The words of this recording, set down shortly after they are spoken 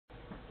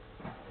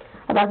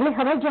अब अगली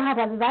खबर, जहां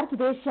रविवार की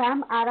देर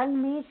शाम आरंग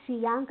में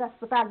श्रीयांक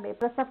अस्पताल में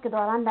प्रसव के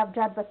दौरान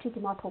नवजात बच्ची की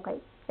मौत हो गई।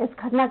 इस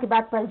घटना के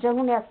बाद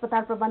परिजनों ने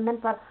अस्पताल प्रबंधन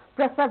पर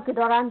प्रसव के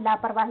दौरान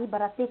लापरवाही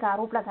बरतने का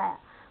आरोप लगाया।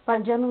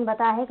 परिजनों ने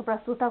बताया है कि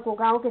प्रसूता को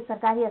गांव के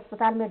सरकारी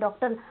अस्पताल में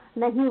डॉक्टर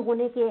नहीं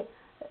होने के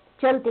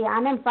चलते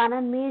आनन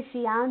फानन में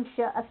श्रीयांश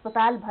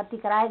अस्पताल भर्ती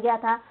कराया गया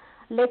था,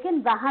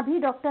 लेकिन वहां भी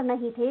डॉक्टर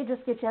नहीं थे,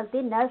 जिसके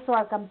चलते नर्स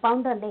और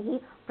कंपाउंडर ने ही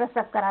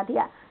प्रसव करा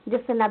दिया,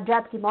 जिससे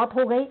नवजात की मौत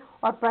हो गई।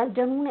 और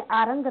परिजनों ने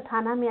आरंग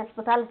थाना में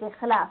अस्पताल के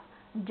खिलाफ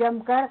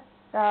जमकर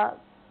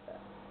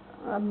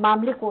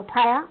मामले को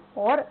उठाया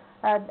और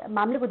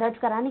मामले को दर्ज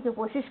कराने की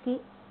कोशिश की।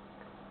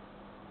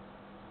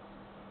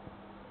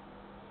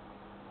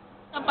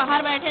 सब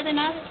बाहर बैठे थे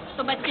ना,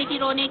 तो बच्चे की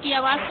रोने की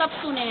आवाज सब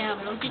सुने हैं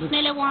हम लोग,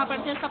 जितने लोग वहाँ पर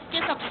थे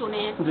सबके सब सुने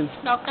हैं।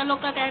 डॉक्टर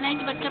लोग का कहना है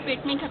कि बच्चा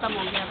पेट में ही खत्म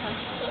हो गया था।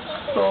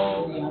 तो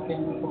यहाँ पे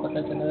हमको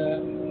पता चला,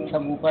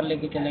 सब ऊपर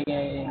लेके चले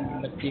गए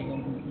बच्चे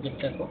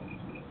को,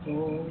 तो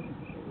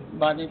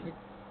बाद में फिर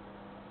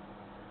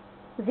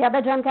ज्यादा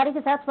जानकारी के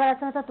साथ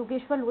स्वराज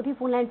तुकेश्वर लोधी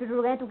फोन लाइन पर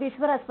जुड़ गए।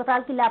 तुकेश्वर,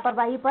 अस्पताल की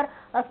लापरवाही पर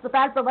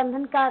अस्पताल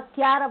प्रबंधन का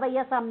क्या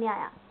रवैया सामने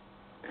आया?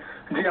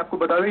 जी, आपको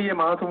बता दें, ये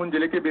महासमुंद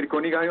जिले के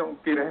बिरकोनी गांव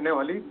की रहने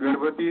वाली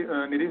गर्भवती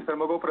निधि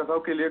शर्मा को प्रसव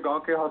के लिए गांव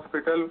के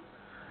हॉस्पिटल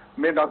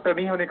में डॉक्टर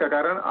नहीं होने के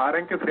कारण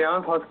आरंग के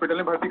श्रेयांश हॉस्पिटल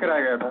में भर्ती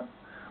कराया गया था।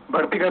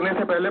 भर्ती करने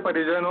से पहले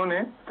परिजनों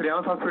ने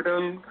श्रेयांश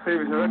हॉस्पिटल से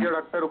विशेषज्ञ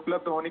डॉक्टर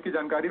उपलब्ध होने की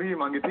जानकारी भी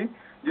मांगी थी,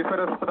 जिस पर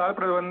अस्पताल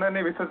प्रबंधन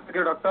ने विशेषज्ञ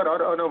डॉक्टर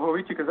और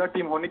अनुभवी चिकित्सा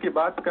टीम होने की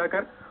बात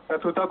कहकर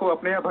प्रसूता को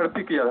अपने यहाँ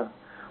भर्ती किया था।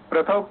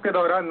 प्रसव के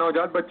दौरान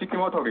नवजात बच्ची की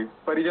मौत हो गई।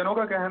 परिजनों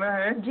का कहना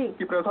है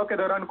कि प्रसव के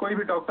दौरान कोई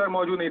भी डॉक्टर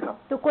मौजूद नहीं था।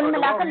 तो कुल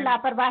मिलाकर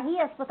लापरवाही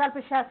अस्पताल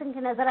प्रशासन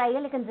की नजर आई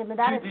है, लेकिन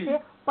जिम्मेदार इससे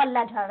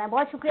पल्ला झाड़ रहे हैं।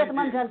 बहुत शुक्रिया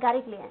तमाम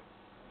जानकारी के लिए।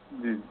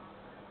 जी,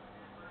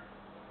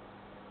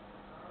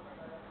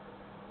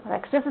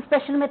 एक्सप्रेस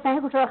स्पेशल में इतना ही।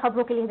 कुछ और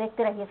खबरों के लिए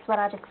देखते रहिए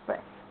स्वराज एक्सप्रेस।